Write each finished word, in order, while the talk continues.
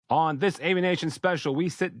On this AVNation special, we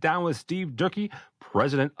sit down with Steve Durkee,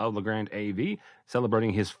 President of Legrand AV,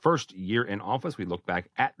 celebrating his first year in office. We look back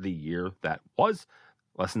at the year that was,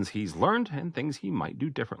 lessons he's learned, and things he might do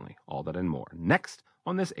differently. All that and more next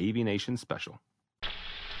on this AVNation special.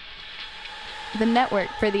 The network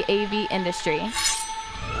for the AV industry.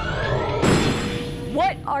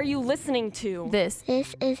 What are you listening to? This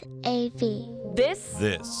is AV. This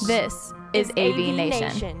is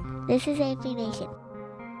AVNation. This is AVNation.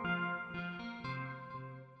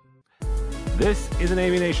 This is an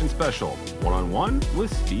AVNation special, one-on-one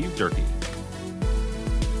with Steve Durkee.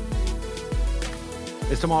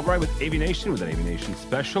 It's Tom Albright with AVNation, with an AVNation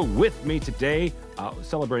special. With me today,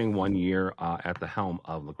 celebrating 1 year at the helm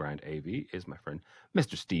of Legrand AV, is my friend,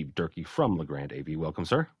 Mr. Steve Durkee from Legrand AV. Welcome,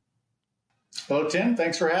 sir. Hello, Tim.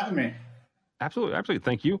 Thanks for having me. Absolutely.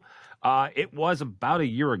 Thank you. It was about a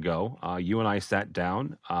year ago. You and I sat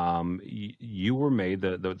down. You were made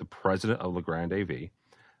the president of Legrand AV.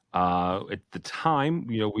 At the time,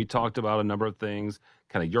 we talked about a number of things,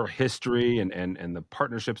 kind of your history and the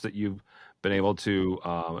partnerships that you've been able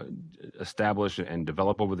to establish and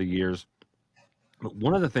develop over the years. But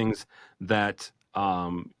one of the things that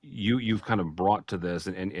you've kind of brought to this,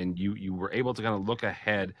 and you were able to kind of look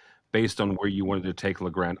ahead based on where you wanted to take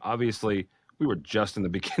Legrand. Obviously, we were just in the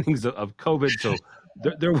beginnings of COVID, so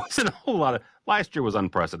there wasn't a whole lot of. Last year was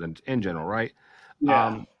unprecedented in general, right?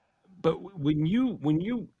 Yeah. But when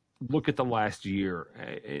you look at the last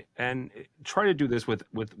year and try to do this with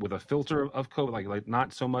a filter of COVID, like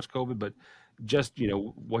not so much COVID, but just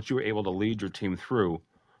what you were able to lead your team through.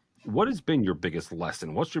 What has been your biggest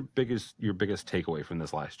lesson? What's your biggest takeaway from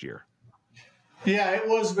this last year? Yeah, it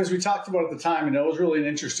was, as we talked about at the time, it was really an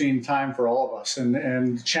interesting time for all of us,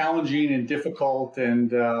 and challenging and difficult,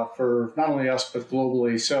 and for not only us but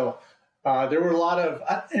globally. So there were a lot of,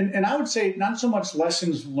 and I would say not so much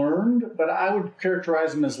lessons learned, but I would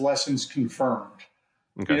characterize them as lessons confirmed.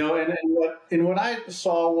 Okay. And what I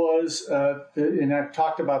saw was, and I've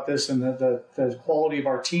talked about this, and the quality of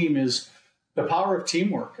our team is the power of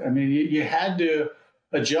teamwork. I mean, you had to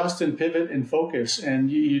adjust and pivot and focus,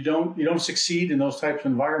 and you don't succeed in those types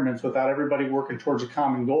of environments without everybody working towards a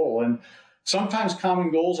common goal. And sometimes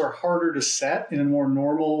common goals are harder to set in a more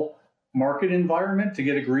normal market environment to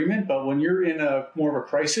get agreement, but when you're in a more of a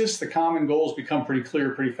crisis, the common goals become pretty clear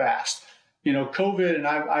pretty fast. COVID, and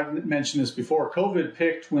I've mentioned this before, COVID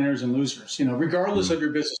picked winners and losers, regardless of your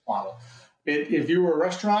business model. If you were a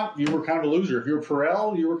restaurant, you were kind of a loser. If you were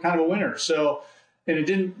Perel, you were kind of a winner. So, and it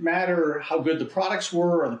didn't matter how good the products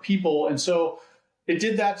were or the people. And so it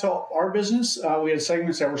did that to our business. We had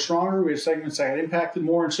segments that were stronger. We had segments that had impacted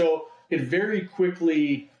more. And so it very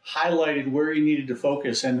quickly highlighted where you needed to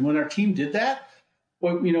focus. And when our team did that,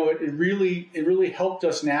 it really helped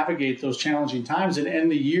us navigate those challenging times and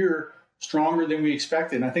end the year stronger than we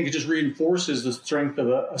expected. And I think it just reinforces the strength of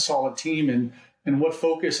a solid team and what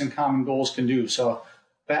focus and common goals can do. So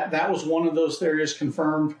that was one of those areas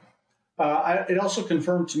confirmed. It also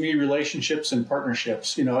confirmed to me relationships and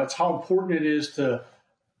partnerships. It's how important it is to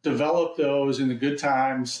develop those in the good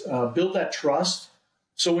times, build that trust.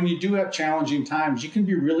 So when you do have challenging times, you can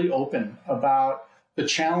be really open about the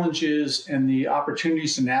challenges and the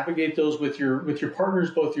opportunities to navigate those with your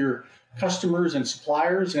partners, both your customers and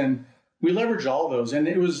suppliers. And we leverage all those. And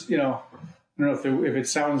it was, I don't know if it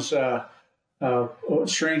sounds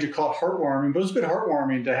strange to call it heartwarming, but it was a bit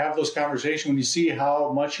heartwarming to have those conversations when you see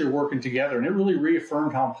how much you're working together. And it really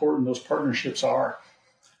reaffirmed how important those partnerships are.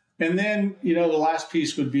 And then, the last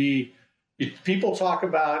piece would be, people talk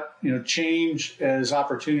about, change as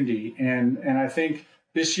opportunity. And I think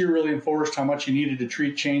this year really enforced how much you needed to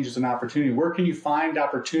treat change as an opportunity. Where can you find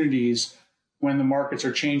opportunities when the markets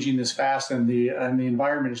are changing this fast and the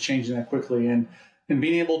environment is changing that quickly? And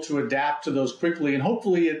being able to adapt to those quickly. And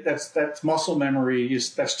hopefully that's muscle memory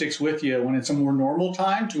that sticks with you when it's a more normal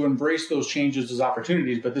time to embrace those changes as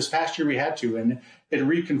opportunities. But this past year we had to, and it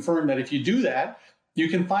reconfirmed that if you do that, you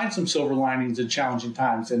can find some silver linings in challenging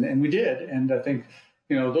times. And we did. And I think,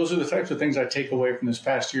 those are the types of things I take away from this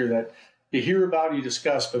past year that you hear about, you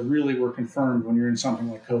discuss, but really were confirmed when you're in something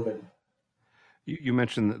like COVID. You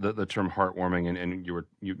mentioned the term heartwarming, and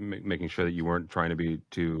you making sure that you weren't trying to be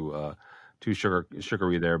too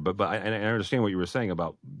sugary there, but I understand what you were saying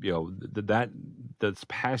about that this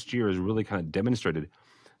past year has really kind of demonstrated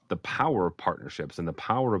the power of partnerships and the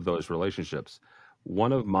power of those relationships.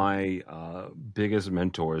 One of my biggest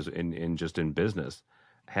mentors in business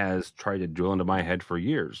has tried to drill into my head for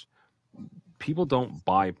years. People don't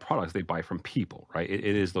buy products; they buy from people, right? It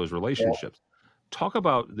is those relationships. Yeah. Talk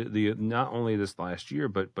about the not only this last year,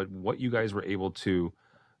 but what you guys were able to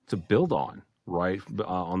build on right?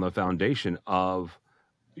 On the foundation of,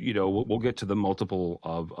 we'll get to the multiple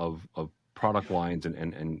of product lines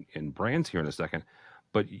and brands here in a second,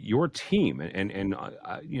 but your team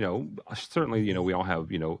certainly, we all have,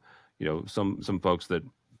 some folks that,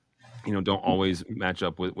 don't always match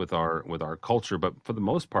up with our culture, but for the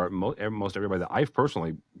most part, most everybody that I've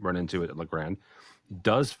personally run into at Legrand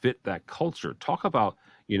does fit that culture. Talk about,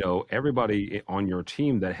 everybody on your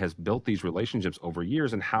team that has built these relationships over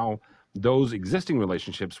years and how those existing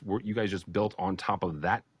relationships were you guys just built on top of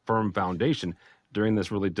that firm foundation during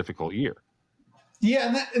this really difficult year.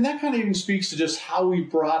 Yeah, and that kind of even speaks to just how we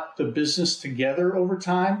brought the business together over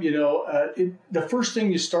time. The first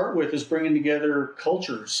thing you start with is bringing together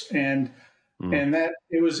cultures, and that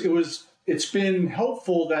it's been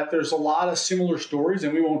helpful that there's a lot of similar stories,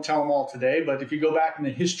 and we won't tell them all today. But if you go back in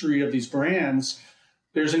the history of these brands,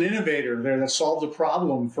 there's an innovator there that solved a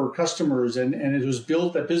problem for customers, and it was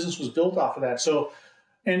built. That business was built off of that. So.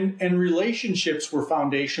 And relationships were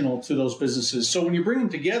foundational to those businesses. So when you bring them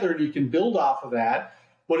together and you can build off of that,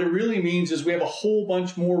 what it really means is we have a whole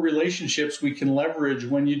bunch more relationships we can leverage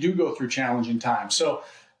when you do go through challenging times. So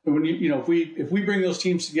when if we bring those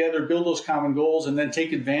teams together, build those common goals, and then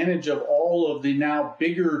take advantage of all of the now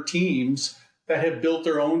bigger teams that have built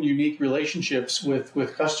their own unique relationships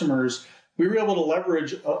with customers, we were able to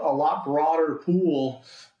leverage a lot broader pool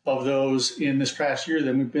of those in this past year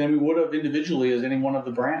than we would have individually as any one of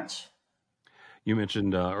the brands. You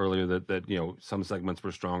mentioned earlier that some segments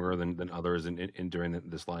were stronger than others in during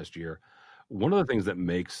this last year. One of the things that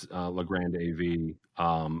makes Legrand AV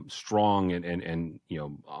strong and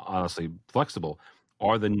honestly flexible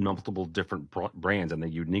are the multiple different brands and the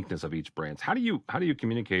uniqueness of each brand. How do you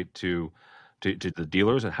communicate to the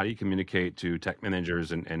dealers, and how do you communicate to tech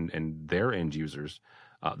managers and their end users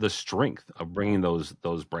the strength of bringing those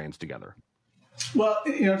brands together? Well,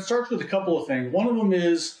 it starts with a couple of things. One of them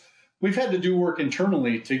is we've had to do work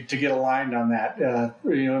internally to get aligned on that.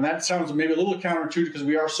 And that sounds maybe a little counterintuitive because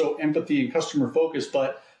we are so empathy and customer focused.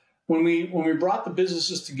 But when we brought the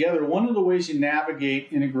businesses together, one of the ways you navigate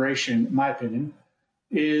integration, in my opinion,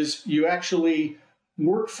 is you actually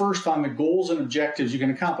work first on the goals and objectives you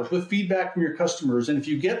can accomplish with feedback from your customers. And if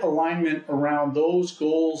you get alignment around those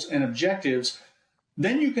goals and objectives,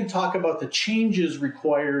 then you can talk about the changes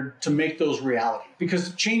required to make those reality,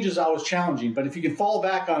 because change is always challenging. But if you can fall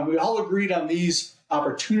back on, we all agreed on these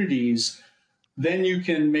opportunities, then you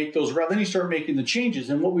can make those, then you start making the changes.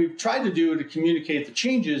 And what we've tried to do to communicate the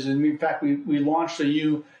changes, and in fact, we launched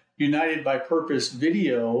a United by Purpose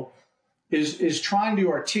video, is trying to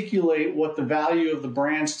articulate what the value of the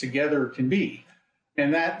brands together can be.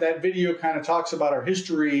 And that video kind of talks about our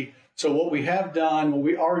history, so what we have done, what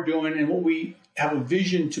we are doing, and what we have a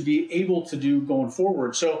vision to be able to do going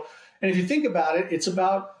forward. So, and if you think about it, it's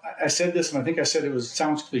about, I said this, and I think I said it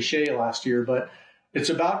sounds cliche last year, but it's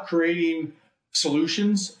about creating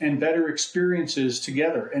solutions and better experiences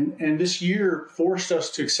together. And this year forced us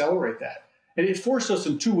to accelerate that. And it forced us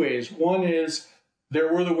in two ways. One is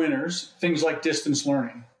there were the winners. Things like distance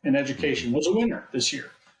learning and education was a winner this year.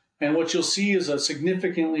 And what you'll see is a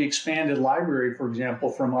significantly expanded library, for example,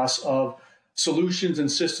 from us of solutions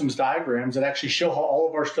and systems diagrams that actually show how all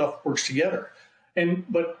of our stuff works together.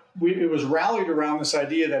 But it was rallied around this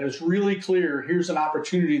idea that it's really clear, here's an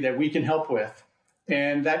opportunity that we can help with.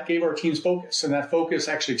 And that gave our teams focus. And that focus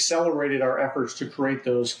actually accelerated our efforts to create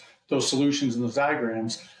those solutions and those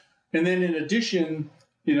diagrams. And then in addition,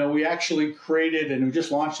 we actually created, and we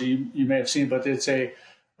just launched it, you may have seen, but it's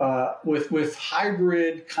with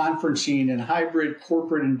hybrid conferencing and hybrid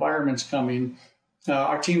corporate environments coming,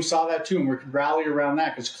 our team saw that too, and we could rally around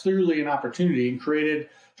that because clearly an opportunity, and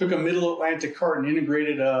took a Middle Atlantic cart and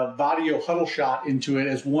integrated a Vadio huddle shot into it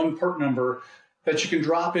as one part number that you can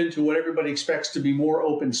drop into what everybody expects to be more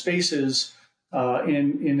open spaces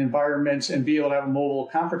in environments, and be able to have a mobile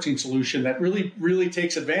conferencing solution that really, really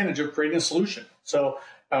takes advantage of creating a solution. So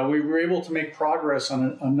we were able to make progress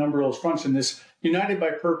on a number of those fronts, and this United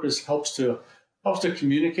by Purpose helps to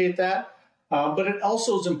communicate that. But it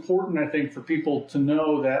also is important, I think, for people to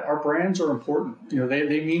know that our brands are important.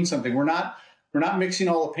 They mean something. We're not mixing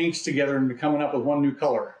all the paints together and coming up with one new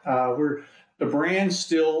color. The brands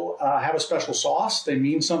still have a special sauce. They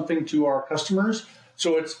mean something to our customers.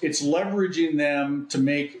 So it's leveraging them to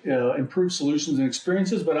make improved solutions and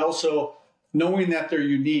experiences, but also knowing that they're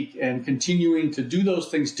unique and continuing to do those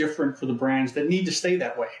things different for the brands that need to stay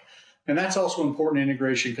that way. And that's also important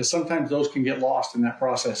integration, because sometimes those can get lost in that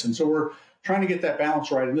process. And so we're trying to get that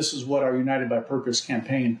balance right. And this is what our United by Purpose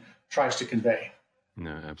campaign tries to convey.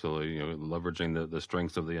 No, absolutely. Leveraging the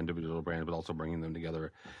strengths of the individual brand, but also bringing them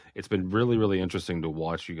together. It's been really, really interesting to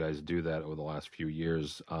watch you guys do that over the last few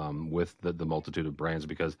years with the multitude of brands.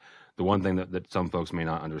 Because the one thing that some folks may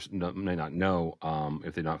not know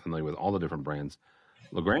if they're not familiar with all the different brands,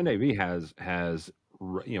 Legrand AV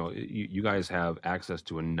you guys have access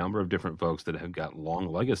to a number of different folks that have got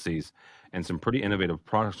long legacies and some pretty innovative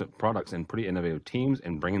products and pretty innovative teams,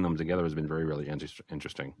 and bringing them together has been very, really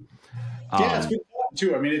interesting. Yeah, it's been fun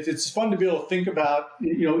too. I mean, it's fun to be able to think about,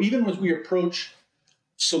 even as we approach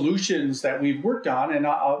solutions that we've worked on. And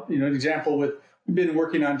an example we've been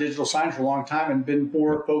working on digital signage for a long time and been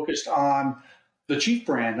more focused on the chief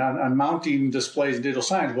brand, on mounting displays and digital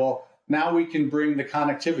signage. Well, now we can bring the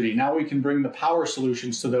connectivity. Now we can bring the power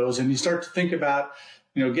solutions to those. And you start to think about,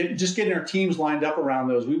 getting our teams lined up around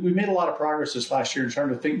those. We made a lot of progress this last year in trying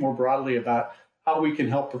to think more broadly about how we can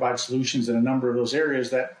help provide solutions in a number of those areas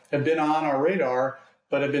that have been on our radar,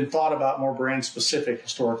 but have been thought about more brand specific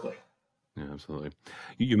historically. Yeah, absolutely.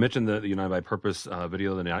 You mentioned the United by Purpose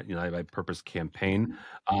video, the United by Purpose campaign.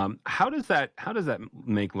 How does that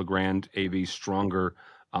make Legrand AV stronger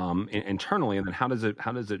internally, and then how does it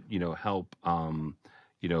help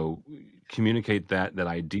communicate that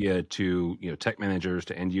idea to tech managers,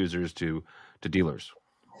 to end users, to dealers?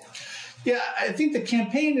 Yeah, I think the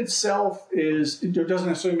campaign itself it doesn't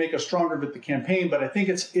necessarily make us stronger with the campaign, but I think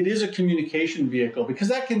it is a communication vehicle, because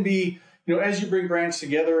that can be, as you bring brands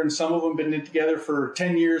together, and some of them have been together for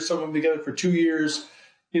 10 years, some of them together for 2 years,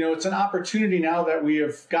 it's an opportunity now that we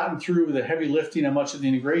have gotten through the heavy lifting and much of the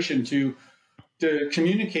integration to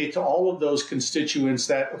communicate to all of those constituents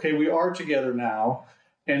that, okay, we are together now,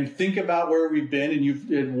 and think about where we've been.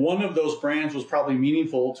 And one of those brands was probably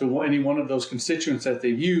meaningful to any one of those constituents that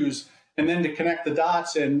they've used. And then to connect the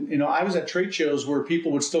dots. And, I was at trade shows where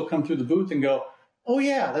people would still come through the booth and go, oh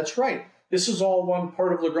yeah, that's right. This is all one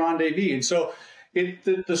part of Legrand AV. And so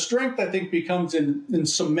the strength, I think, becomes in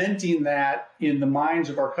cementing that in the minds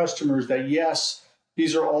of our customers that, yes,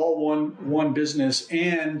 these are all one business.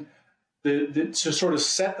 And to sort of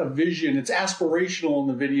set a vision. It's aspirational in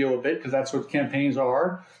the video a bit, because that's what campaigns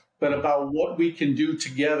are, but about what we can do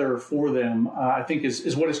together for them, I think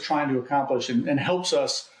is what it's trying to accomplish, and helps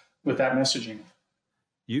us with that messaging.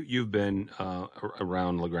 You've been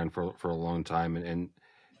around Legrand for a long time, and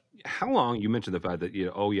how long? You mentioned the fact that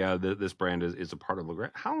this brand is a part of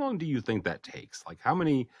Legrand. How long do you think that takes? Like how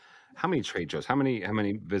many trade shows? How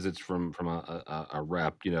many visits from a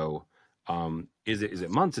rep? Is it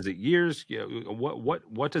months? Is it years?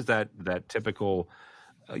 What does that typical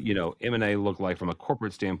M&A look like from a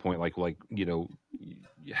corporate standpoint? Like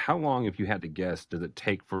how long, if you had to guess, does it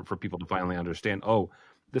take for people to finally understand? Oh,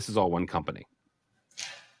 this is all one company.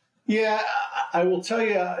 Yeah, I will tell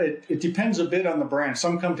you, it depends a bit on the brand.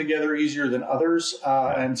 Some come together easier than others,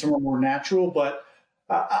 and some are more natural. But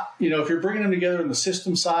if you're bringing them together on the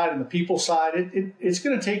system side and the people side, it's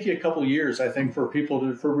going to take you a couple of years, I think, for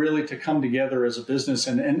people for really to come together as a business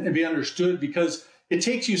and be understood, because it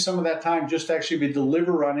takes you some of that time just to actually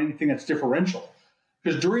deliver on anything that's differential.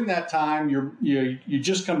 Because during that time, you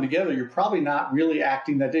just come together, you're probably not really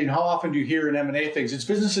acting that day. How often do you hear in M&A things? It's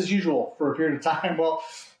business as usual for a period of time. Well,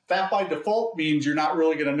 that by default means you're not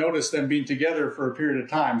really going to notice them being together for a period of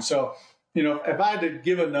time. So, if I had to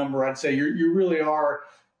give a number, I'd say you're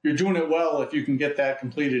doing it well if you can get that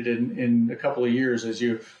completed in a couple of years, as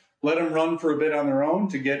you let them run for a bit on their own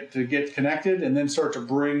to get connected, and then start to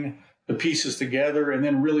bring the pieces together, and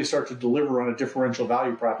then really start to deliver on a differential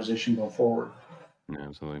value proposition going forward. Yeah,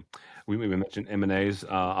 absolutely. We mentioned M&As,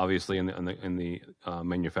 obviously in the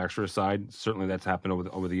manufacturer side. Certainly, that's happened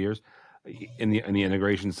over the years. In the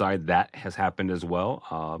integration side, that has happened as well.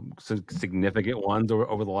 Some significant ones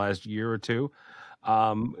over the last year or two.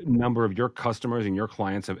 Number of your customers and your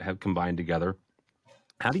clients have combined together.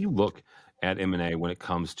 How do you look at M&A when it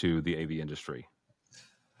comes to the AV industry?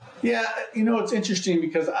 Yeah, it's interesting,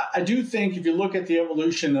 because I do think if you look at the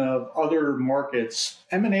evolution of other markets,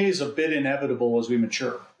 M&A is a bit inevitable as we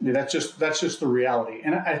mature. That's just the reality.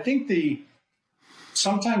 And I think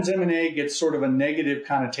sometimes M&A gets sort of a negative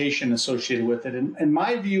connotation associated with it. And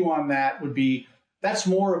my view on that would be that's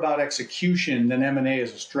more about execution than M&A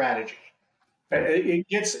as a strategy. It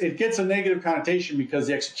gets a negative connotation because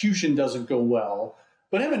the execution doesn't go well.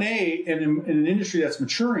 But M&A in an industry that's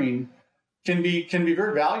maturing can be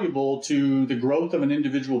very valuable to the growth of an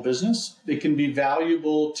individual business. It can be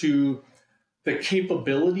valuable to the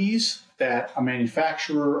capabilities that a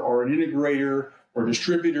manufacturer or an integrator or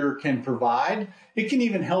distributor can provide. It can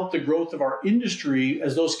even help the growth of our industry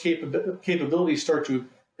as those capabilities start to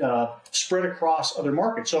spread across other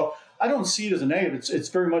markets. So I don't see it as a negative. It's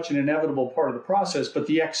very much an inevitable part of the process, but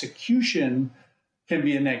the execution can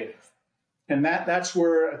be a negative. And that's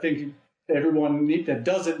where I think everyone that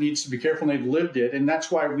does it needs to be careful and they've lived it. And that's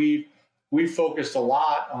why we focused a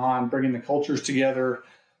lot on bringing the cultures together,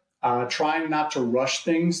 trying not to rush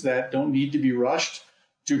things that don't need to be rushed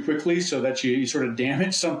too quickly so that you sort of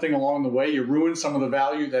damage something along the way. You ruin some of the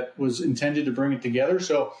value that was intended to bring it together.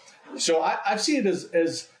 So I see it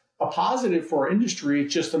as a positive for our industry.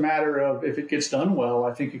 It's just a matter of if it gets done well,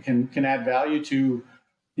 I think it can add value to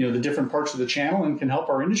the different parts of the channel and can help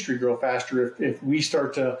our industry grow faster if we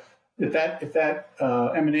start to if that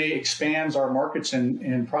M&A expands our markets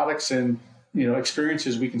and products and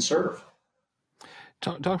experiences we can serve.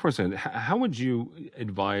 Talk for a second. How would you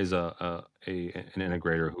advise an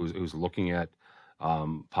integrator who's looking at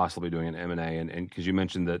possibly doing an M&A, and because you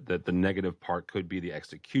mentioned that the negative part could be the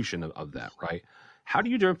execution of that, right? How do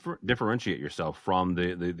you differentiate yourself from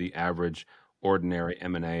the average ordinary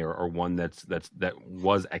M&A or one that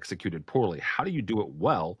was executed poorly? How do you do it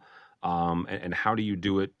well, and how do you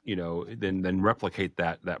do it? Then replicate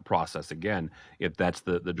that process again if that's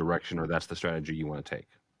the direction or that's the strategy you want to take.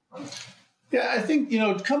 Yeah, I think,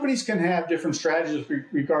 companies can have different strategies with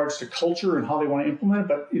regards to culture and how they want to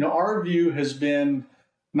implement it. But, our view has been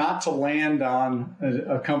not to land on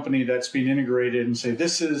a company that's being integrated and say,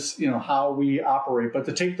 this is, how we operate, but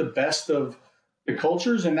to take the best of the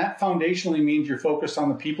cultures. And that foundationally means you're focused on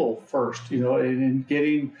the people first, and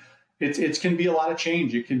getting it can be a lot of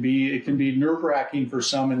change. It can be nerve-wracking for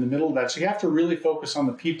some in the middle of that. So you have to really focus on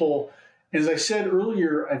the people. As I said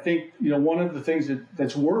earlier, I think, one of the things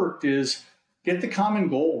that's worked is get the common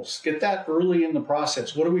goals, get that early in the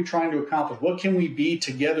process. What are we trying to accomplish? What can we be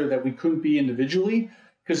together that we couldn't be individually?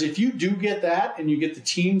 Because if you do get that and you get the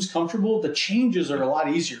teams comfortable, the changes are a lot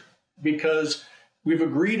easier because we've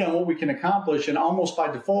agreed on what we can accomplish, and almost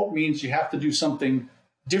by default means you have to do something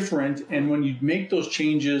different. And when you make those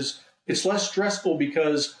changes, it's less stressful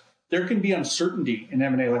because there can be uncertainty in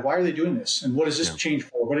M&A, like why are they doing this, and what does this change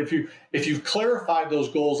for? But if you've clarified those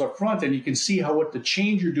goals up front and you can see how what the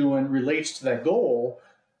change you're doing relates to that goal,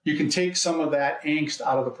 you can take some of that angst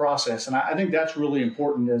out of the process. And I think that's really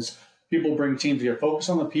important as people bring teams together. Focus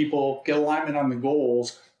on the people, get alignment on the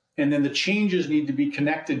goals, and then the changes need to be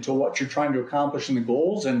connected to what you're trying to accomplish in the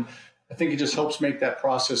goals. And I think it just helps make that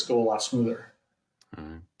process go a lot smoother.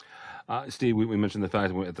 Steve, we mentioned the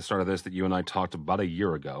fact at the start of this that you and I talked about a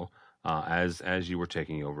year ago as you were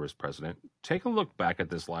taking over as president. Take a look back at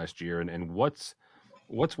this last year, and what's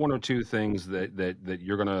one or two things that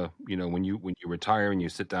you're gonna when you retire and you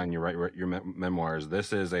sit down and you write your memoirs.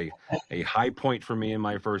 This is a high point for me in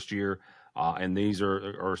my first year, and these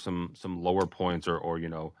are some lower points or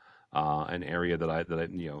an area that I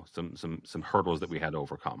some hurdles that we had to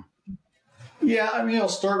overcome. Yeah, I'll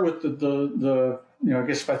start with the I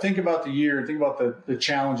guess if I think about the year and think about the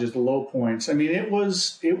challenges, the low points, it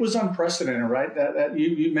was unprecedented, right? That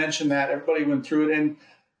you mentioned that everybody went through it, and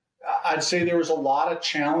I'd say there was a lot of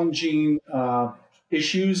challenging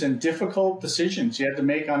issues and difficult decisions you had to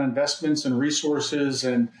make on investments and resources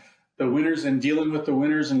and the winners and dealing with the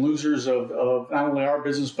winners and losers of not only our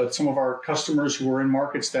business, but some of our customers who were in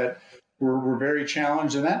markets that were very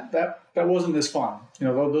challenged. And that wasn't as fun.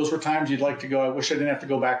 Those were times you'd like to go, I wish I didn't have to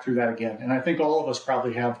go back through that again. And I think all of us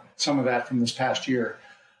probably have some of that from this past year.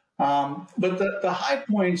 But the high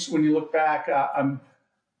points, when you look back,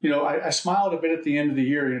 I smiled a bit at the end of the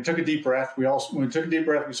year. Took a deep breath. When we took a deep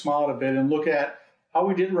breath, we smiled a bit and look at how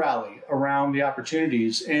we did rally around the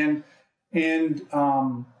opportunities and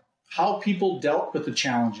how people dealt with the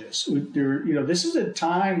challenges. This is a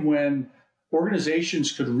time when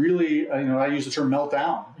organizations could really, I use the term melt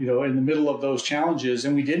down, in the middle of those challenges,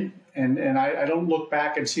 and we didn't. And I don't look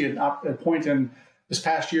back and see a point in this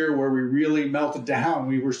past year where we really melted down.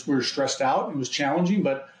 We were stressed out. It was challenging,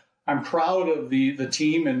 but I'm proud of the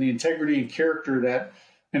team and the integrity and character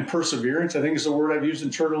and perseverance, I think is a word I've used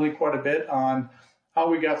internally quite a bit on how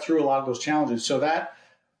we got through a lot of those challenges. So that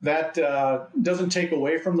doesn't take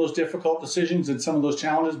away from those difficult decisions and some of those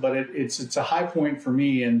challenges, but it's a high point for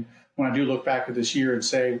me. And when I do look back at this year and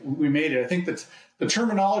say we made it, I think that the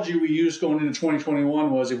terminology we used going into 2021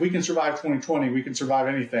 was if we can survive 2020, we can survive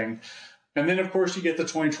anything. And then, of course, you get to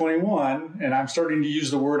 2021, and I'm starting to use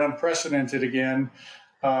the word unprecedented again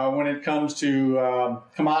when it comes to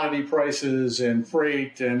commodity prices and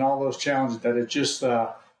freight and all those challenges that it's just,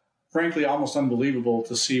 frankly, almost unbelievable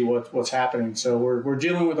to see what's happening. So we're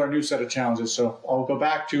dealing with our new set of challenges. So I'll go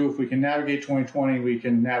back to if we can navigate 2020, we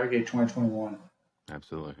can navigate 2021.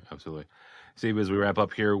 Absolutely. Steve, as we wrap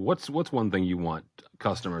up here, what's one thing you want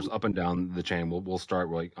customers up and down the chain? We'll start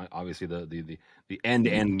with obviously the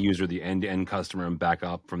end-to-end user, the end-to-end customer, and back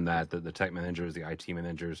up from that, the tech managers, the IT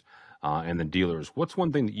managers, and the dealers. What's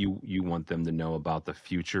one thing that you want them to know about the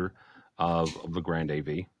future of Legrand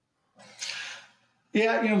AV?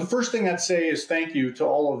 Yeah, the first thing I'd say is thank you to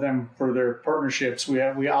all of them for their partnerships. We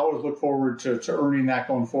always look forward to earning that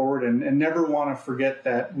going forward, and never want to forget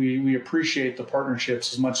that we appreciate the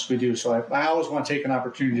partnerships as much as we do. So I always want to take an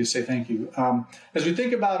opportunity to say thank you. As we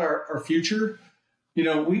think about our future,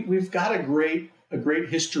 we've got a great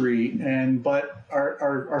history, but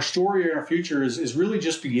our story and our future is really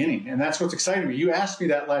just beginning, and that's what's exciting me. You asked me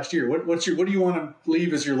that last year. What do you want to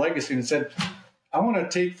leave as your legacy? And it said, I want to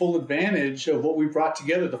take full advantage of what we brought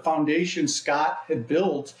together, the foundation Scott had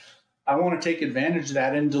built. I want to take advantage of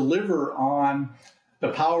that and deliver on the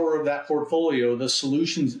power of that portfolio, the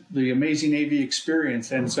solutions, the amazing AV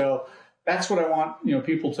experience. And so that's what I want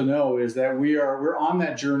people to know, is that we're on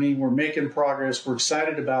that journey. We're making progress. We're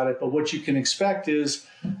excited about it. But what you can expect is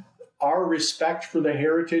our respect for the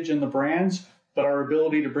heritage and the brands, but our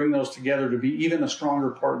ability to bring those together to be even a stronger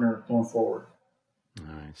partner going forward.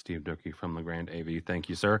 All right, Steve Durkee from Legrand AV. Thank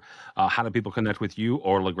you, sir. How do people connect with you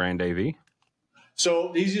or Legrand AV?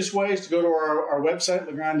 So the easiest way is to go to our website,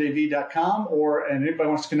 legrandav.com, and anybody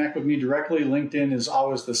wants to connect with me directly, LinkedIn is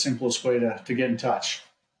always the simplest way to get in touch.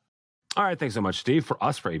 All right, thanks so much, Steve. For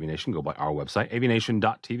us, for AVNation, go by our website,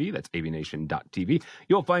 avnation.tv. That's avnation.tv.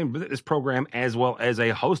 You'll find this program as well as a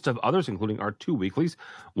host of others, including our 2 weeklies.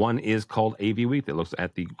 One is called AV Week that looks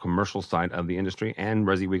at the commercial side of the industry, and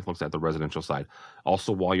Resi Week looks at the residential side.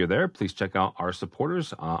 Also, while you're there, please check out our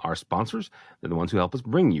supporters, our sponsors. They're the ones who help us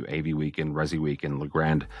bring you AV Week and Resi Week, and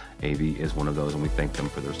Legrand AV is one of those, and we thank them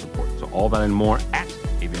for their support. So all that and more at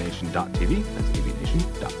avnation.tv. That's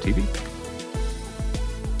avnation.tv.